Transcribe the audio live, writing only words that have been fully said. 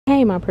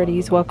Hey my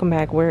pretties, welcome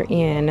back. We're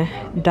in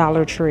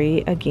Dollar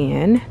Tree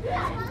again,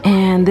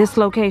 and this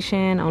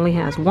location only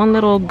has one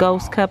little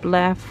ghost cup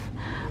left.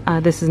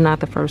 This is not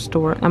the first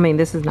store. I mean,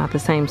 this is not the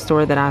same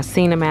store that I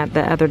seen them at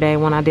the other day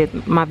when I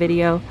did my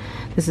video.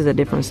 This is a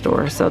different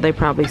store, so they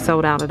probably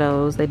sold out of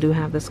those. They do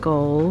have the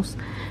skulls.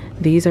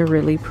 These are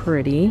really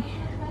pretty.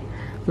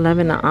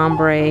 Loving the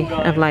ombre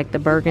of like the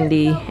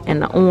burgundy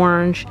and the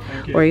orange,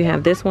 or you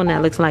have this one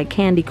that looks like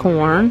candy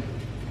corn.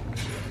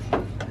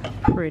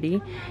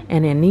 Pretty.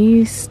 And then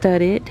these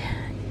studded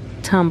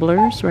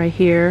tumblers right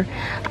here.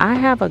 I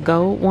have a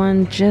gold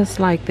one just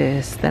like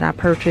this that I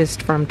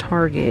purchased from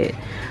Target.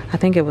 I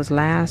think it was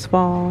last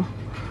fall.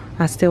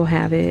 I still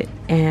have it,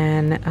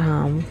 and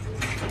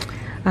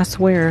I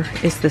swear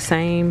it's the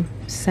same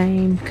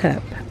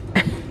cup.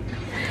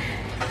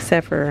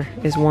 Except for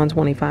it's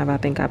 $125. I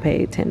think I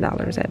paid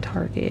 $10 at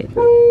Target,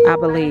 I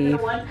believe.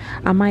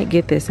 I might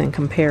get this and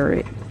compare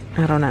it.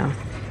 I don't know.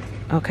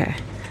 Okay,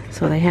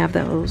 so they have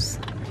those.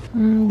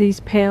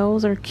 These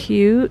pails are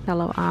cute.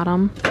 Hello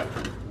Autumn.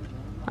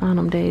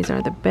 Autumn days are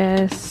the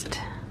best.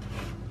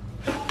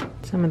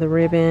 Some of the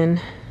ribbon.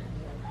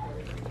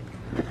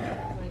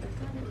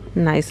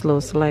 Nice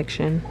little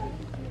selection.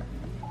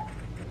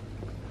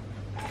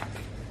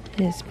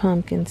 It's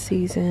pumpkin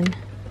season.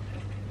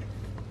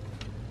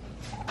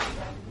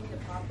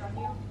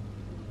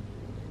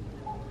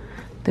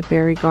 The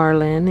berry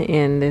garland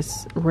in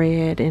this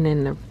red, and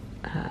in the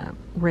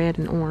red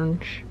and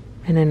orange.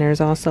 And then there's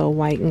also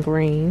white and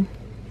green.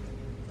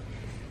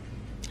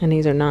 And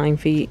these are 9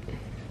 feet.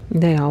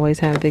 They always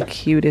have the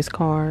cutest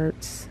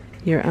cards.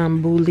 You're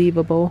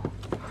unbelievable.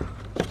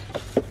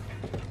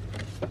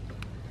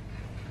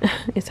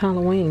 It's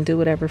Halloween. Do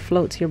whatever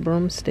floats your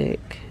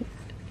broomstick.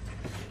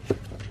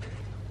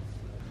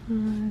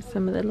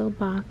 Some of the little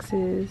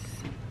boxes.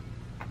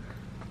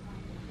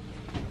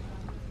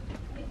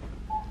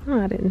 Oh,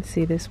 I didn't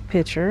see this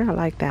picture. I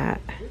like that.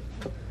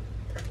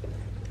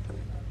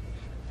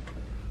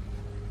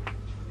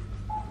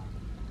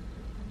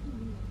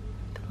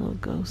 Little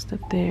ghost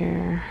up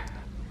there.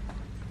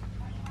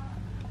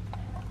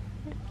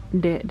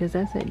 Dead. Does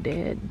that say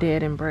dead?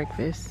 Dead and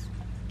breakfast.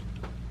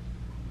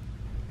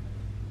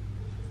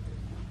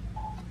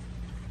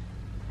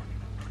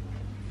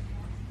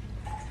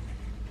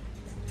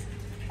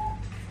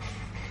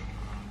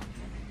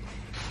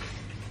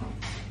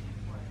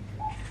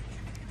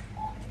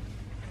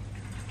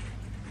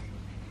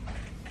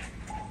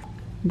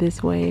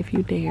 This way if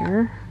you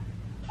dare.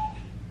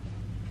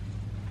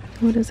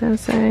 What does that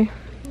say?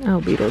 Oh,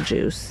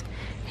 Beetlejuice.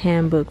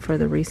 Handbook for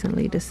the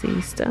recently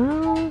deceased.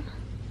 Oh.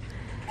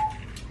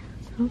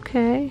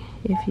 Okay.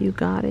 If you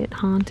got it,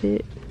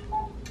 haunted.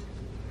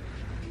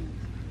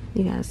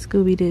 You got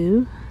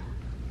Scooby-Doo.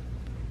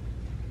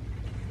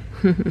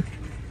 The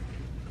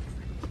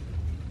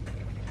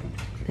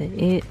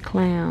It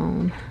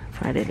Clown.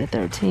 Friday the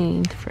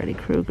 13th. Freddy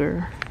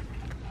Krueger.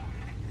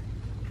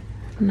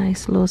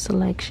 Nice little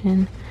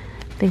selection.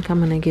 I think I'm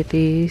gonna get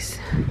these.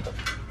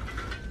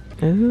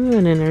 Ooh,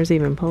 and then there's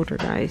even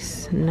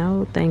Poltergeist.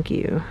 No, thank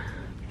you.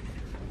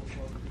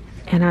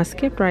 And I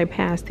skipped right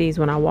past these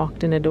when I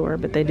walked in the door,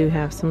 but they do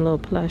have some little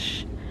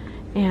plush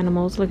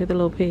animals. Look at the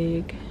little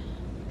pig.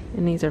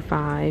 And these are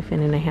 $5,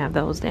 and then they have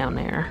those down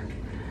there.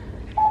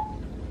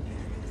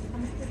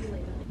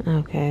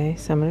 Okay,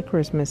 some of the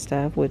Christmas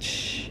stuff,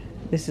 which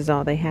this is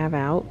all they have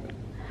out.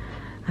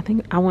 I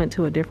think I went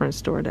to a different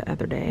store the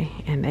other day,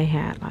 and they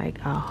had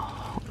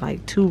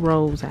like 2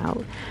 rows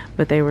out,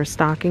 but they were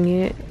stocking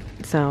it.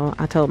 So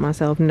I told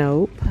myself,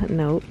 nope,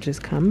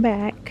 just come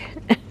back.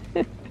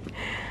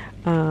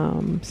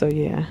 So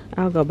yeah,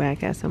 I'll go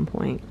back at some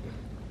point.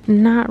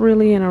 Not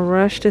really in a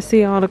rush to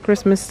see all the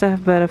Christmas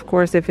stuff, but of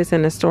course if it's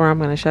in the store, I'm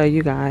going to show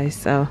you guys.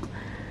 So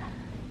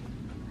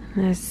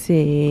let's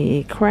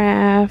see,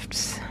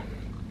 crafts.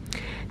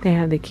 They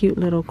have the cute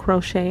little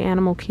crochet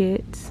animal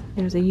kits.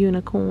 There's a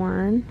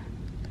unicorn,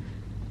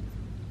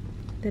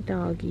 the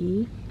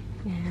doggy,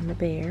 and the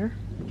bear.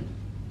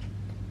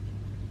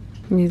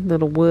 These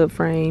little wood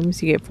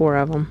frames, you get 4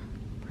 of them.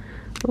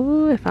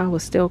 Ooh, if I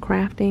was still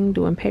crafting,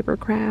 doing paper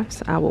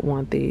crafts, I would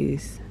want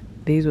these.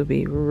 These would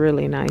be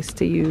really nice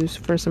to use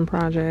for some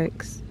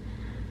projects.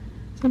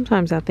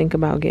 Sometimes I think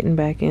about getting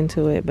back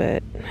into it,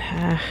 but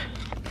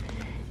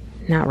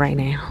not right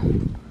now.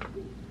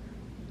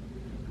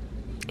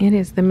 It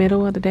is the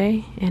middle of the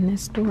day, and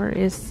this store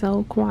is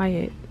so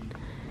quiet.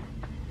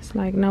 It's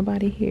like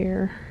nobody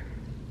here.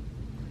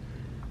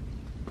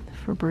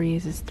 The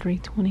Febreze is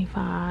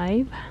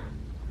 $3.25.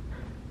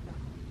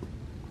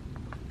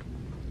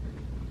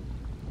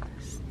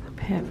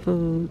 Pet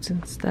foods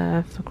and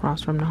stuff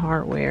across from the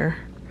hardware.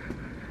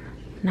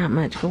 Not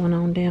much going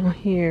on down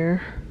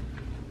here.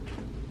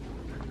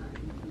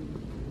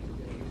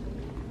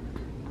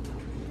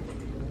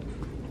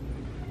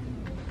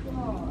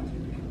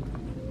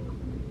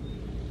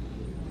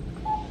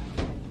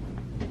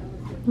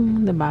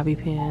 The bobby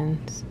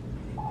pins.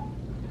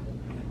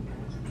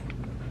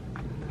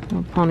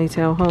 Little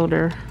ponytail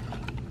holder.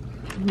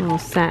 Little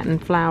satin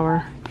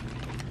flower.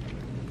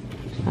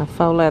 A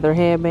faux leather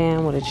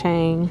headband with a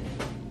chain.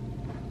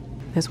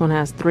 This one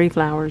has 3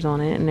 flowers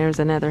on it, and there's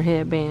another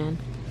headband,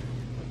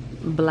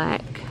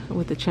 black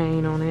with a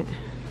chain on it.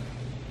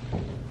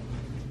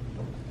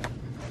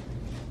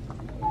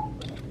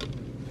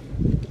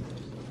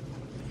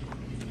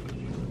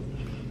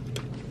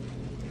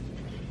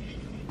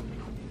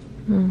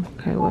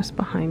 Okay, what's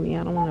behind me?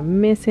 I don't want to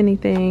miss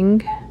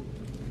anything.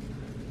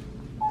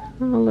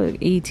 Oh, look,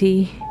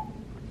 E.T.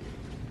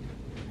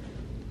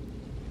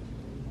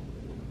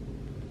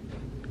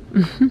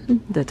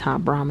 The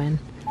top Brahmin.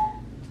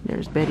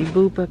 There's Betty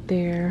Boop up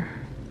there.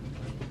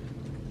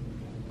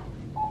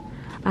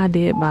 I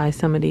did buy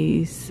some of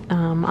these.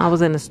 I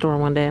was in the store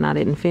one day and I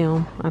didn't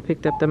film. I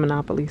picked up the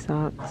Monopoly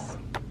socks.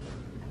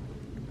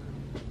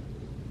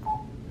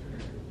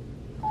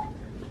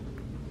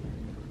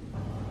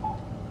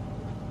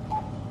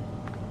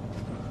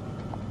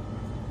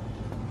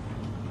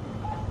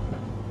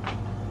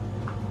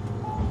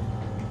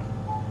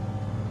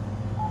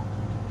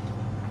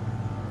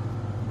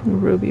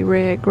 Ruby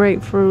red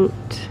grapefruit.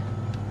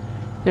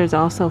 There's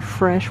also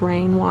fresh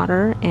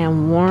rainwater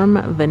and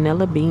warm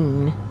vanilla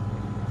bean.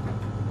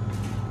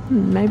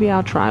 Maybe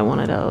I'll try one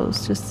of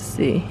those just to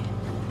see.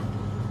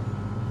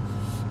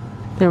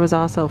 There was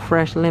also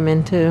fresh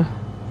lemon too.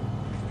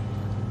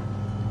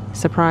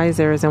 Surprised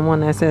there isn't one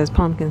that says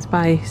pumpkin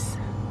spice.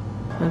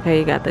 Okay,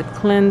 you got the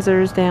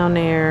cleansers down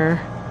there.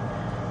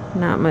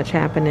 Not much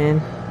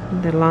happening.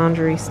 The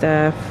laundry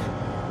stuff.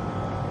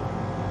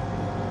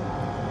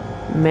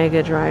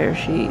 Mega dryer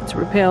sheets.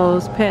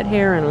 Repels pet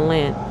hair and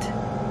lint.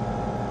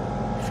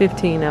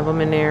 15 of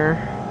them in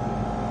there.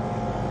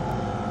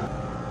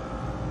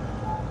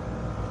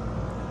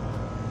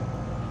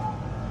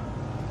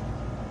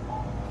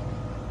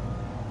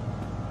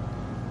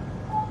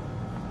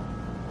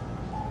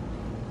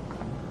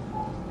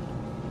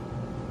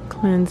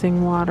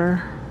 Cleansing water.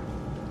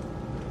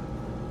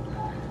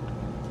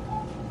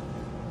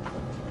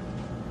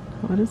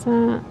 What is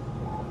that?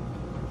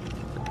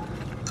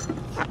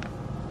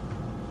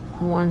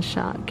 One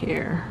Shot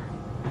Care.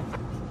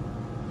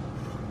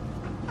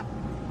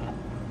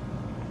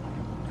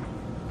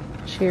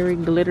 Cherry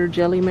glitter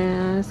jelly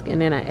mask, and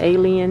then an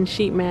alien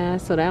sheet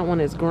mask. So that one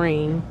is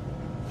green.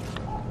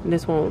 And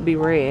this one would be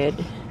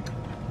red.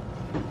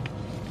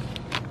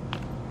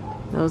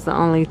 Those are the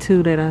only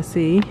 2 that I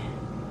see.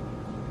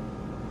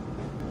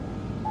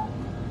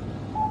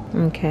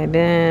 Okay,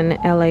 then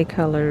LA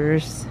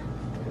Colors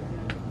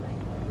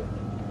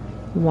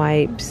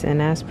wipes,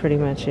 and that's pretty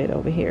much it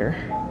over here.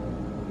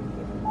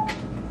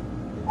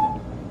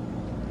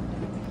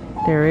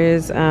 There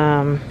is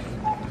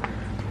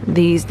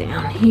these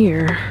down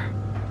here.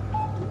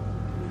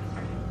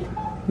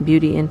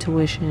 Beauty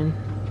Intuition.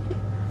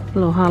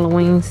 Little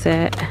Halloween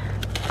set.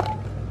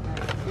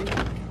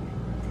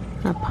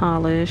 A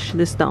polish.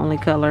 This is the only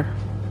color.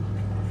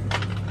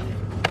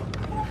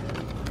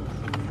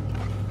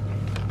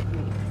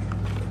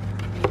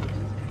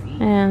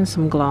 And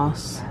some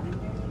gloss.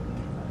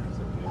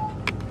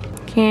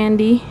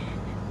 Candy.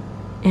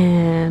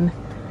 And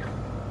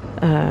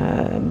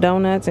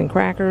donuts and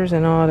crackers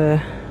and all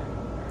the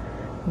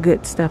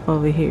good stuff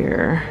over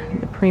here.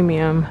 The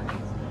premium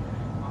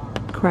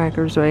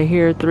crackers right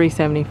here,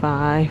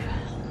 $3.75.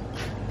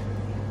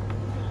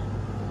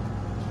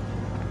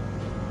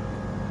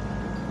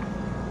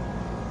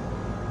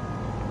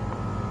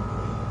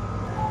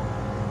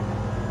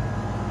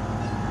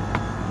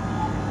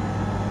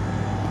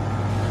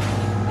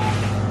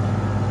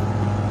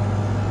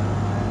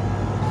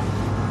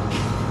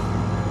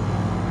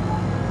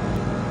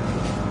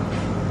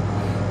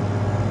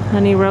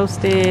 Honey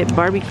roasted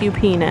barbecue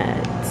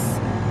peanuts.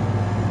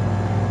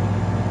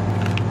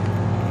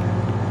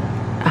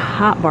 A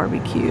hot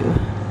barbecue.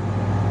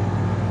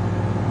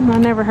 I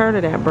never heard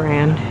of that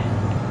brand.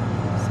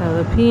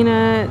 So the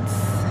peanuts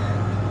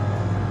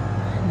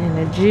and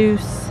the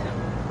juice.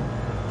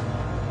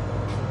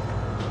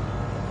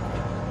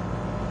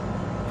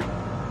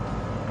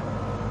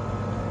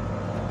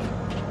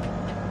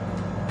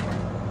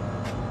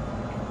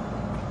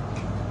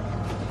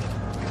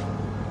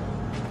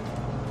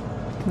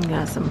 We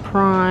got some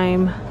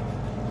Prime,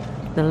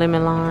 the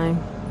lemon lime.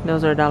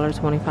 Those are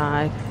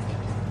 $1.25.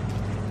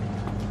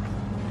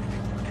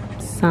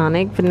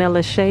 Sonic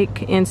vanilla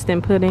shake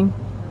instant pudding.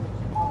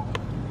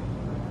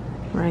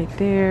 Right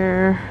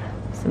there.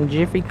 Some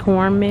Jiffy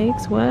corn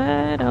mix.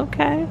 What?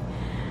 Okay.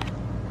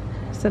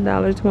 It's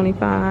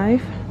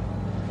 $1.25.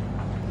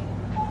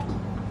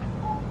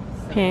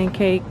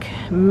 Pancake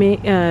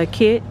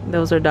kit.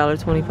 Those are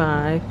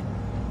 $1.25.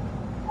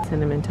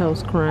 Cinnamon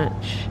Toast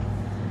Crunch.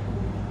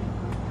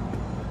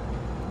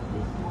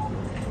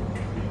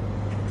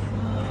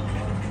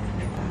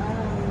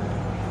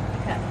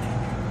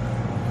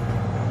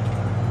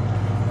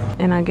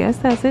 And I guess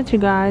that's it, you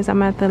guys.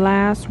 I'm at the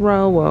last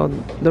row, well,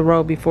 the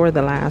row before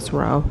the last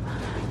row,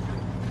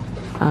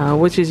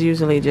 which is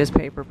usually just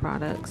paper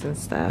products and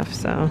stuff.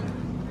 So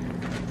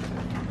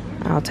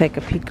I'll take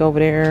a peek over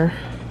there,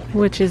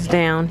 which is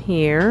down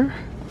here.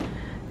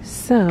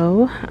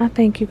 So I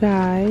thank you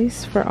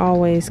guys for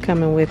always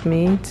coming with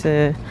me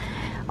to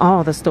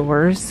all the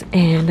stores,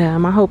 and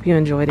I hope you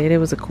enjoyed it. It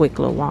was a quick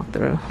little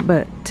walkthrough,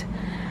 but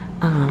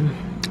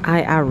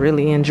I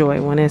really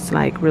enjoy when it's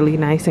like really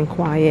nice and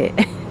quiet.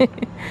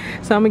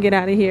 So I'm gonna get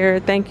out of here.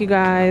 Thank you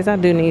guys. I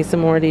do need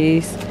some more of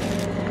these.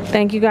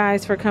 Thank you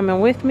guys for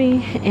coming with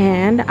me,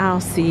 and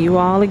I'll see you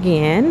all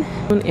again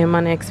in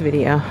my next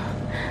video.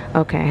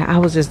 Okay, I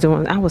was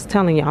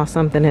telling y'all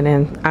something and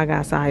then I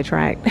got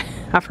sidetracked.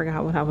 I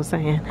forgot what I was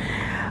saying.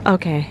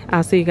 Okay,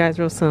 I'll see you guys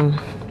real soon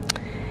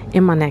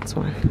in my next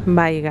one.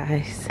 Bye, you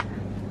guys.